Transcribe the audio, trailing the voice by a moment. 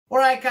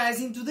Alright guys,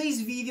 in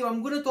today's video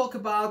I'm going to talk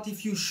about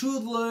if you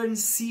should learn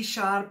C#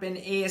 and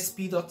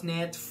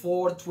ASP.NET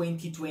for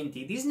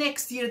 2020. This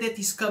next year that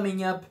is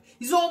coming up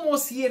is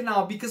almost here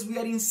now because we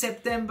are in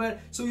September,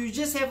 so you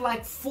just have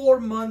like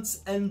 4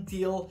 months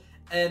until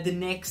the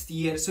next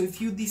year. So if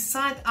you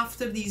decide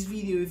after this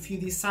video, if you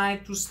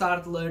decide to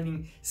start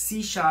learning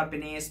C#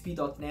 and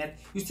ASP.NET,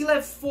 you still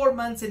have 4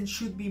 months and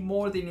should be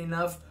more than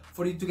enough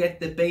for you to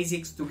get the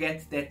basics to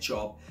get that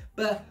job.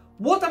 But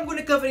what I'm going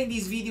to cover in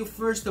this video,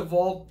 first of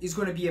all, is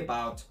going to be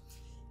about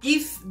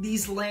if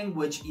this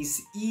language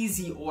is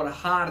easy or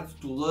hard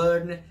to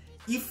learn,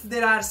 if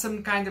there are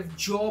some kind of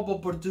job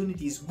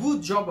opportunities,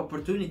 good job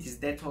opportunities,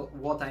 that's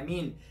what I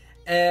mean,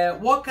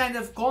 what kind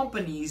of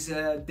companies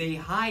they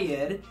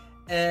hire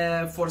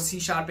for C#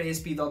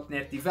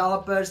 ASP.NET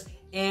developers,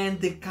 and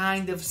the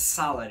kind of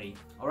salary.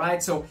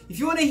 Alright, so if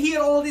you want to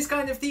hear all these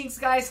kind of things,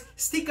 guys,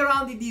 stick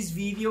around in this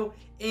video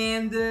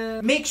and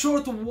make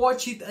sure to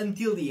watch it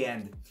until the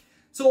end.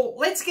 So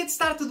let's get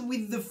started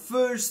with the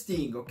first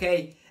thing,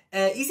 okay?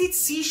 Is it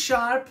C#?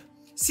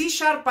 C#,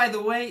 by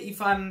the way,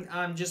 if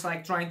I'm just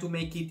like trying to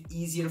make it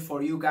easier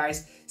for you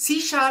guys, C#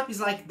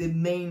 is like the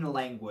main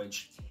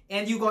language.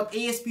 And you got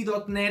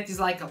ASP.NET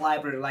is like a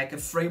library, like a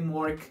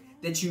framework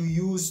that you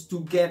use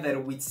together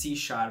with C#.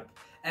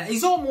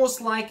 It's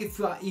almost like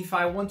if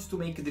I want to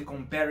make the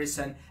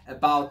comparison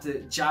about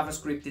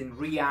JavaScript and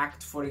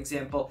React, for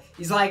example,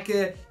 it's like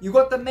you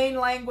got the main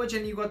language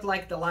and you got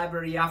like the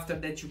library after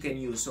that you can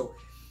use. So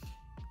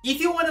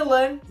if you want to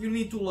learn, you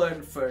need to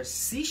learn first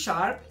C#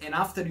 and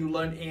after you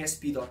learn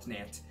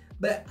ASP.NET.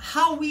 But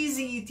how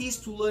easy it is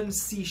to learn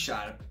C#?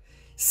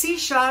 C#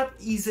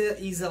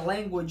 is a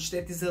language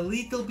that is a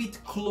little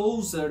bit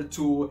closer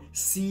to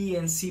C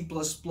and C++,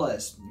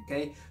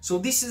 okay? So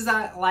this is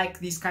like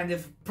these kind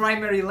of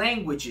primary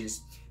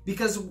languages,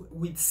 because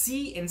with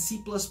C and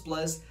C++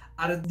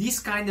 are these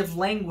kind of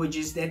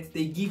languages that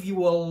they give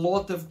you a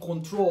lot of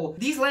control.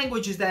 These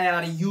languages that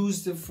are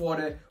used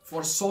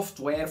for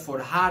software, for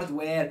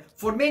hardware,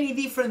 for many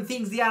different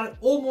things. They are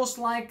almost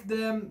like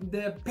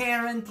the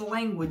parent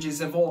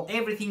languages of all.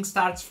 Everything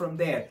starts from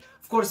there.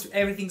 Of course,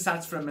 everything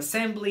starts from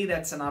assembly,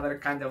 that's another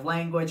kind of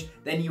language.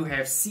 Then you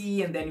have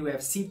C, and then you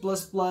have C++,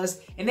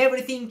 and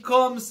everything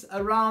comes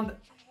around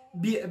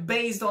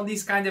based on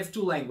these kind of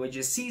two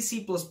languages, C,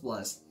 C++.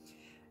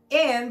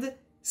 And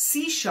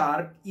C#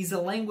 is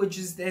a language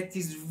that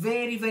is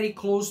very, very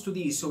close to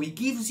this, so it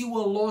gives you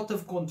a lot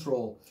of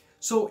control.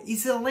 So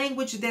it's a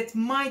language that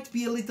might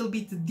be a little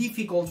bit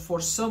difficult for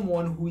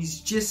someone who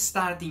is just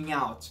starting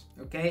out,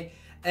 okay?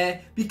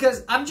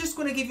 Because I'm just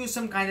going to give you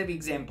some kind of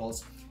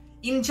examples.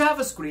 In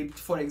JavaScript,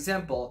 for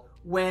example,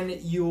 when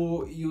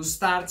you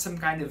start some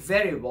kind of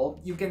variable,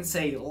 you can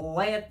say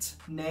let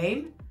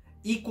name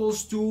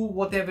equals to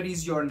whatever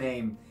is your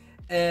name.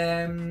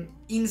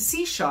 In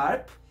C#,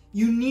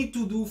 you need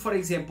to do, for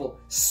example,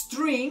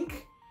 string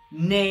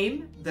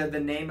name, the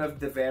name of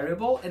the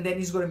variable, and then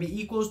it's going to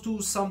be equals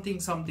to something,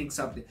 something,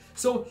 something.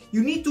 So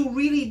you need to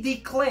really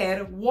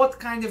declare what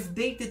kind of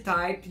data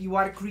type you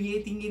are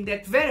creating in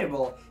that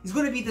variable. It's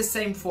going to be the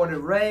same for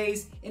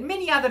arrays and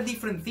many other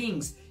different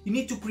things. You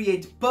need to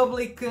create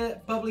public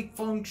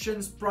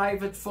functions,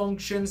 private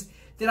functions.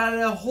 There are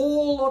a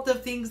whole lot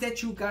of things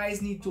that you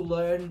guys need to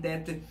learn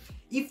that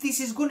if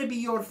this is going to be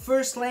your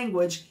first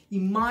language,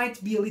 it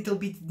might be a little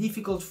bit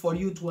difficult for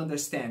you to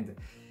understand.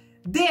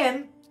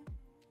 Then,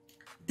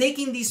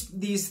 taking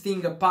this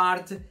thing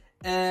apart,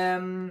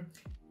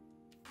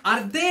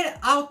 are there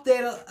out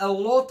there a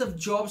lot of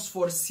jobs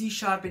for C#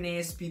 and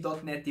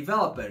ASP.NET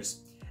developers?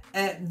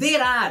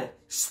 There are,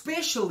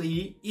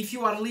 especially if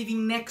you are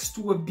living next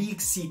to a big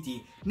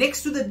city.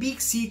 Next to the big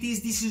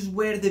cities, this is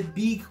where the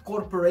big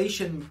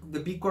corporation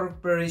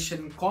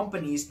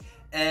companies,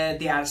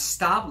 they are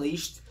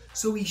established.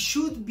 So it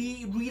should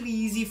be really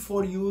easy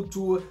for you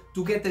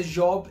to get a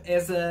job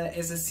as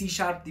a C#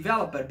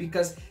 developer,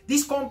 because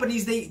these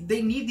companies,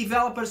 they need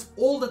developers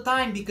all the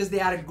time because they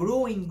are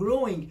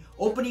growing,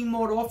 opening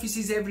more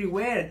offices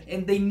everywhere,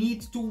 and they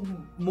need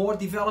more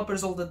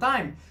developers all the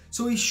time.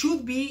 So it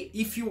should be,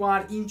 if you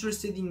are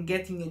interested in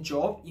getting a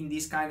job in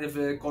these kind of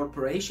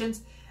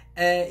corporations,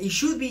 it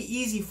should be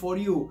easy for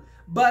you.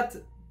 But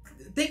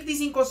take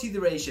this in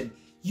consideration.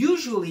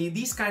 Usually,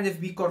 these kind of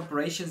big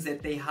corporations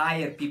that they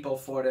hire people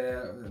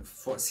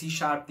for C#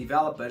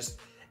 developers,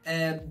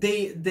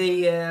 they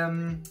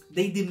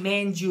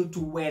demand you to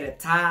wear a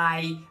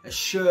tie, a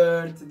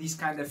shirt, these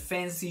kind of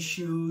fancy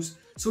shoes.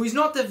 So it's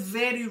not a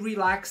very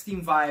relaxed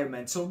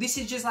environment. So this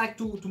is just like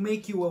to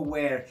make you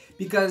aware,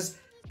 because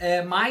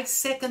my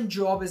second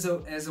job as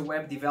a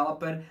web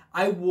developer,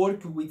 I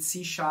work with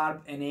C#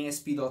 and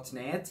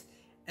ASP.NET.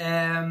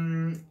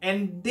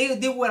 And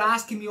they were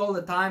asking me all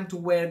the time to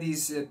wear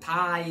this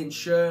tie and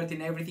shirt,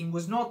 and everything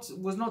was not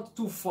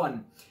too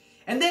fun.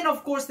 And then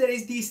of course there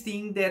is this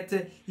thing that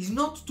is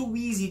not too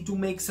easy to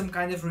make some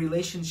kind of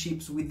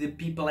relationships with the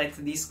people at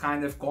this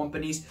kind of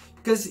companies,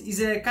 because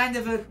it's a kind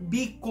of a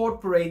big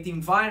corporate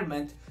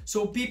environment.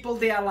 So people,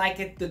 they are like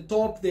at the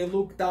top, they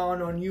look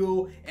down on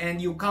you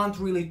and you can't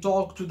really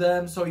talk to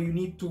them, so you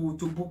need to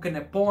book an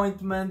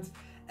appointment.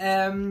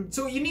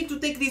 So you need to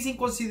take this in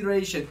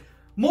consideration.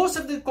 Most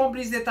of the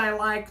companies that I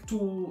like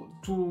to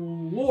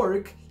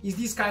work is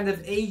these kind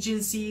of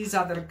agencies,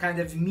 other kind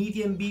of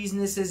medium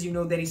businesses. You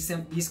know, there is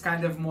this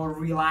kind of more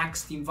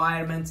relaxed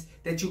environment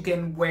that you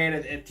can wear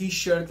a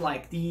t-shirt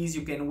like this,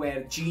 you can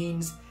wear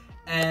jeans.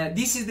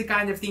 This is the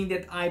kind of thing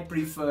that I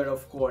prefer,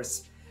 of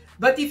course.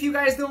 But if you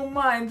guys don't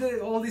mind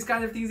all these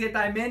kind of things that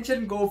I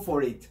mentioned, go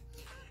for it.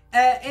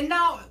 And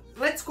now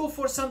let's go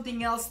for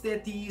something else,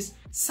 that is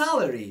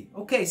salary.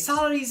 Okay,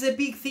 salary is a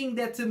big thing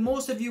that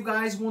most of you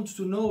guys want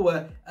to know.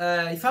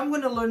 If I'm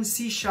gonna learn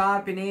C#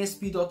 and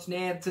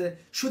ASP.NET,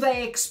 should I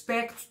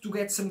expect to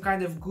get some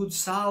kind of good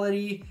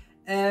salary?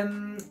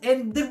 And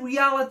the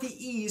reality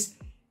is,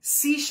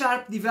 C#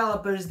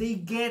 developers, they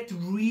get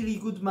really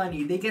good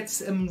money, they get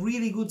some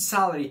really good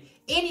salary.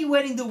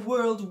 Anywhere in the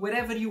world,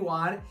 wherever you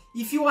are,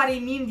 if you are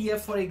in India,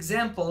 for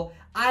example,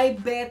 I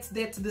bet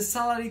that the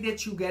salary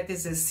that you get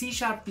as a C#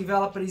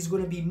 developer is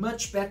going to be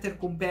much better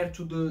compared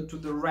to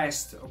the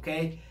rest,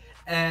 okay?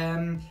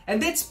 And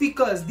that's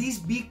because these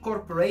big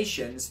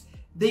corporations,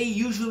 they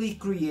usually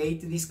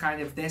create this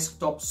kind of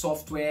desktop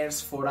softwares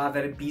for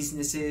other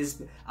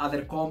businesses,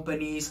 other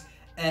companies,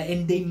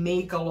 and they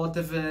make a lot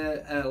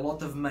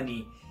of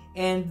money.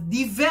 And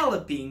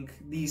developing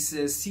these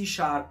C#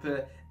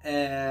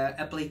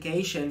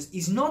 applications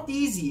is not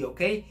easy,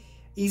 okay?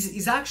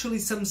 Is actually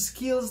some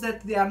skills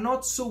that they are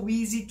not so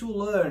easy to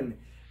learn.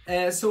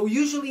 So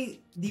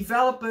usually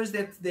developers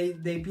that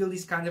they build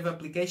these kind of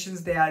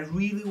applications, they are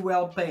really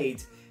well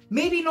paid.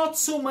 Maybe not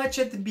so much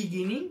at the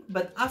beginning,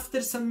 but after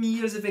some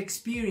years of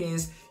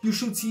experience, you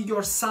should see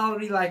your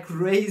salary like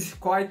raise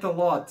quite a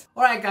lot.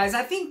 Alright guys,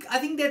 I think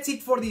that's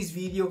it for this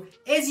video.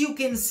 As you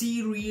can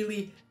see,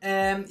 really,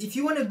 if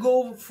you want to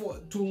go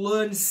to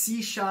learn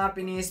C#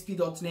 and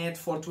ASP.NET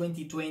for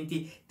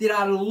 2020, there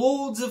are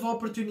loads of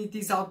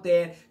opportunities out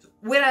there.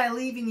 Where I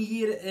live in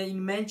here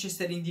in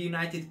Manchester in the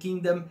United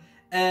Kingdom,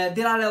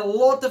 there are a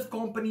lot of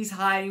companies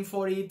hiring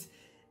for it.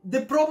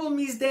 The problem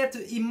is that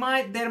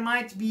there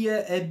might be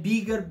a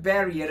bigger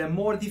barrier, a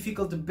more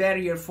difficult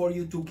barrier for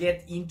you to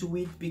get into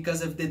it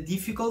because of the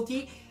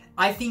difficulty.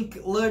 I think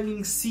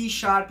learning C#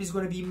 is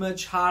going to be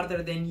much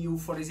harder than you,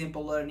 for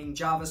example, learning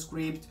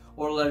JavaScript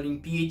or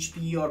learning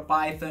PHP or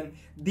Python.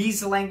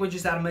 These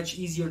languages are much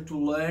easier to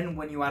learn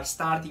when you are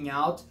starting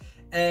out.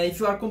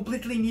 If you are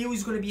completely new,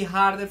 it's going to be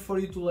harder for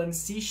you to learn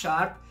C#,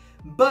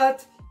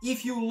 but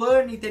if you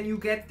learn it and you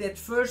get that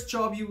first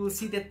job, you will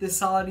see that the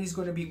salary is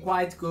going to be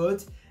quite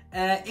good.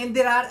 And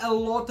there are a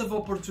lot of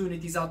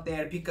opportunities out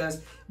there,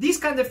 because these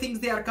kind of things,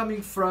 they are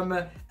coming from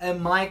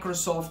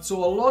Microsoft.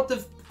 So a lot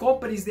of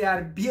companies, they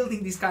are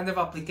building these kind of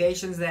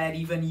applications. They are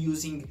even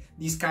using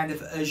this kind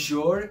of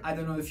Azure. I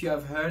don't know if you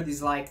have heard,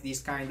 it's like this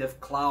kind of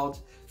cloud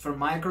for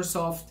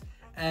Microsoft.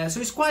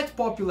 So it's quite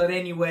popular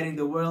anywhere in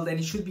the world, and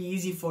it should be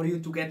easy for you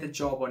to get a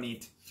job on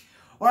it.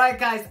 Alright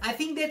guys, I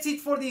think that's it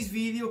for this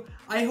video.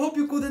 I hope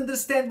you could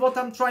understand what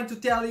I'm trying to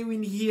tell you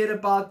in here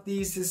about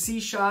this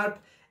C#.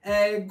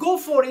 Go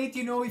for it,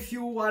 you know, if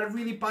you are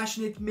really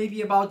passionate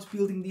maybe about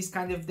building this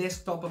kind of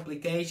desktop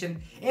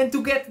application and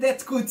to get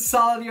that good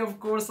salary, of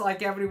course,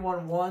 like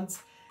everyone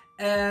wants.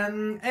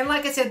 And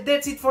like I said,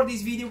 that's it for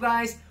this video,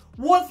 guys.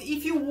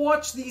 If you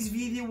watch this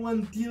video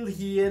until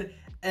here,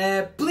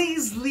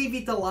 please leave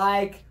it a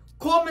like,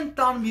 comment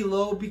down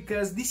below,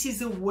 because this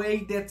is a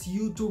way that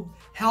YouTube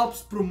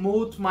helps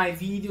promote my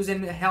videos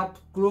and help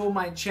grow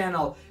my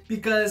channel,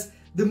 because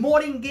the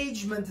more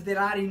engagement there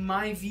are in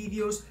my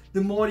videos, the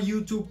more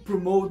YouTube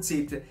promotes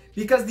it,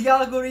 because the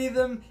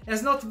algorithm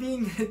has not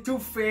been too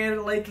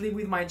fair lately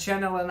with my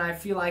channel, and I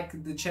feel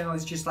like the channel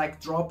is just like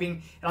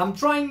dropping. And I'm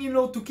trying, you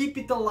know, to keep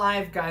it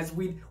alive, guys,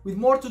 with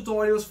more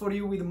tutorials for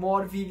you, with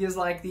more videos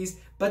like this,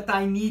 but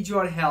I need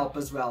your help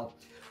as well.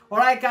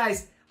 Alright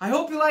guys, I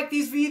hope you like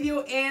this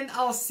video, and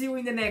I'll see you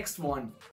in the next one.